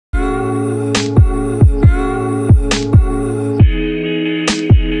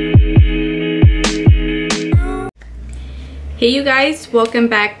Hey you guys, welcome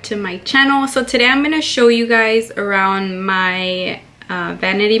back to my channel. So today I'm going to show you guys around my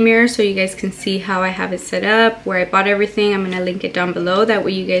vanity mirror so you guys can see how I have it set up, where I bought everything. I'm going to link it down below, that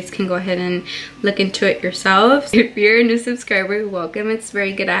way you guys can go ahead and look into it yourselves. If you're a new subscriber, welcome. It's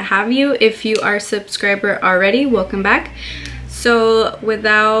very good to have you. If you are a subscriber already, welcome back. So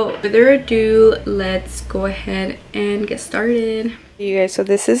without further ado, let's go ahead and get started. You guys, so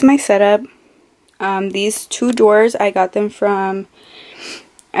this is my setup. These two doors, I got them from,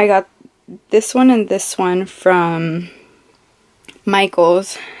 I got this one and this one from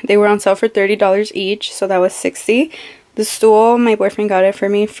Michael's. They were on sale for $30 each, so that was $60. The stool, my boyfriend got it for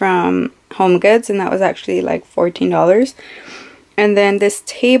me from Home Goods, and that was actually like $14. And then this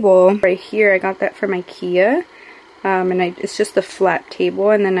table right here, I got that from IKEA. And it's just a flat table,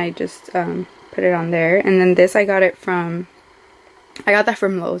 and then I just put it on there. And then this, I got that from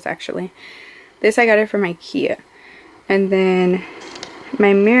Lowe's actually. This I got it from IKEA. And then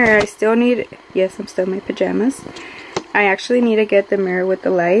my mirror, I still need, yes, I'm still in my pajamas. I actually need to get the mirror with the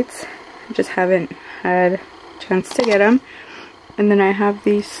lights. I just haven't had a chance to get them. And then I have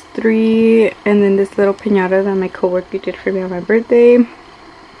these three, and then this little piñata that my coworker did for me on my birthday.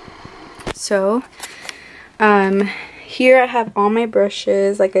 So, here I have all my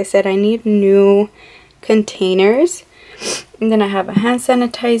brushes. Like I said, I need new containers. And then I have a hand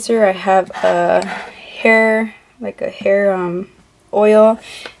sanitizer, I have a hair oil,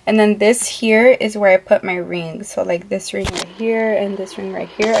 and then this here is where I put my rings. So like this ring right here and this ring right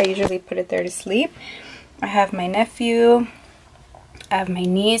here, I usually put it there to sleep. I have my nephew, I have my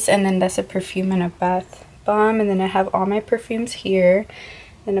niece, and then that's a perfume and a bath bomb. And then I have all my perfumes here,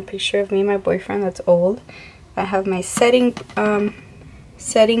 and a picture of me and my boyfriend that's old. I have my setting,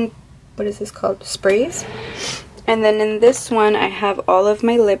 what is this called, sprays. And then in this one, I have all of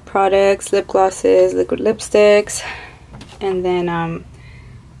my lip products, lip glosses, liquid lipsticks. And then, of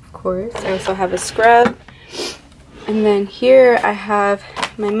course, I also have a scrub. And then here I have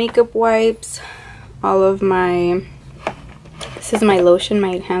my makeup wipes, all of my, this is my lotion,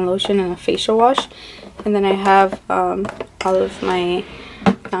 my hand lotion and a facial wash. And then I have all of my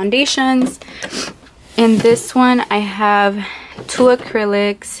foundations. In this one, I have two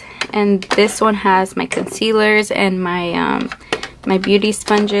acrylics. And this one has my concealers and my my beauty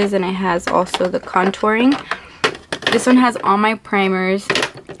sponges, and it has also the contouring. This one has all my primers,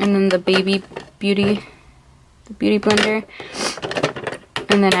 and then the beauty blender.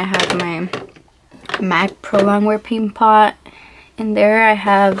 And then I have my MAC Pro Longwear paint pot. And there I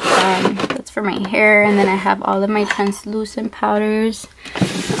have that's for my hair, and then I have all of my translucent powders.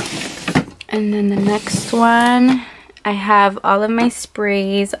 And then the next one, I have all of my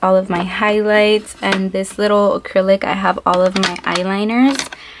sprays, all of my highlights, and this little acrylic, I have all of my eyeliners.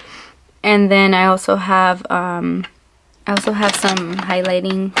 And then I also have some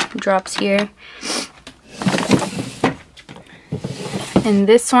highlighting drops here. And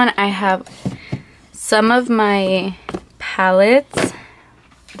this one, I have some of my palettes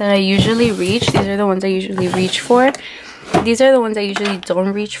that I usually reach. These are the ones I usually reach for. These are the ones I usually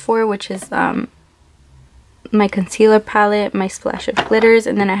don't reach for, which is my concealer palette, my splash of glitters,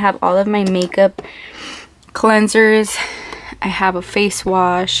 and then I have all of my makeup cleansers. I have a face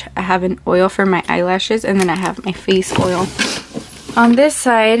wash, I have an oil for my eyelashes, and then I have my face oil. On this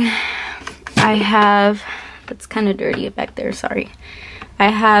side, I have, that's kind of dirty back there, sorry. I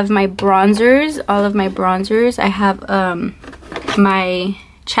have my bronzers, all of my bronzers. I have my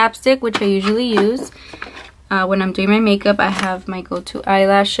chapstick, which I usually use when I'm doing my makeup. I have my go-to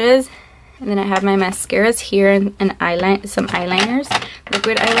eyelashes. And then I have my mascaras here, and some eyeliners,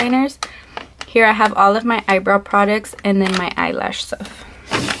 liquid eyeliners. Here I have all of my eyebrow products, and then my eyelash stuff.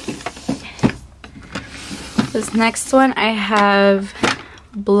 This next one, I have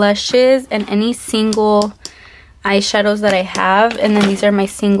blushes and any single eyeshadows that I have. And then these are my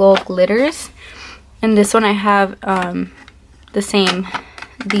single glitters. And this one I have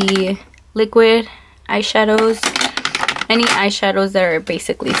the liquid eyeshadows. Any eyeshadows that are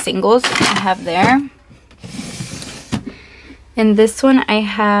basically singles, I have there. And this one, I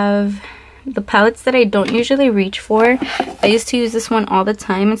have the palettes that I don't usually reach for. I used to use this one all the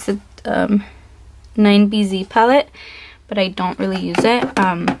time. It's a 9BZ palette, but I don't really use it.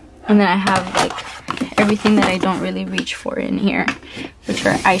 And then I have like everything that I don't really reach for in here, which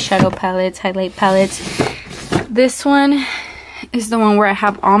are eyeshadow palettes, highlight palettes. This one is the one where I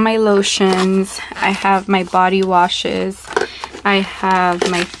have all my lotions. I have my body washes. I have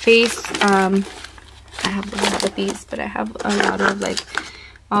my face. I have a of these, but I have a lot of like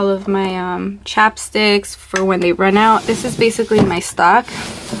all of my chapsticks for when they run out. This is basically my stock.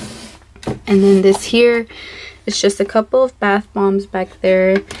 And then this here It's just a couple of bath bombs back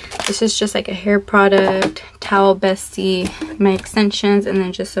there. This is just like a hair product, towel bestie, my extensions, and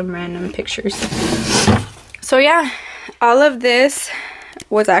then just some random pictures. So yeah, all of this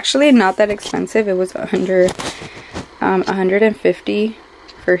was actually not that expensive. It was 150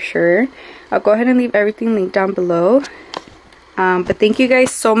 for sure. I'll go ahead and leave everything linked down below. But thank you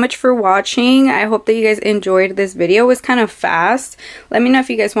guys so much for watching. I hope that you guys enjoyed this video. It was kind of fast. Let me know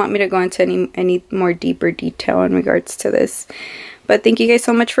if you guys want me to go into any more deeper detail in regards to this. But thank you guys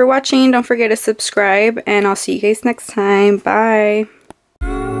so much for watching. Don't forget to subscribe, and I'll see you guys next time. Bye.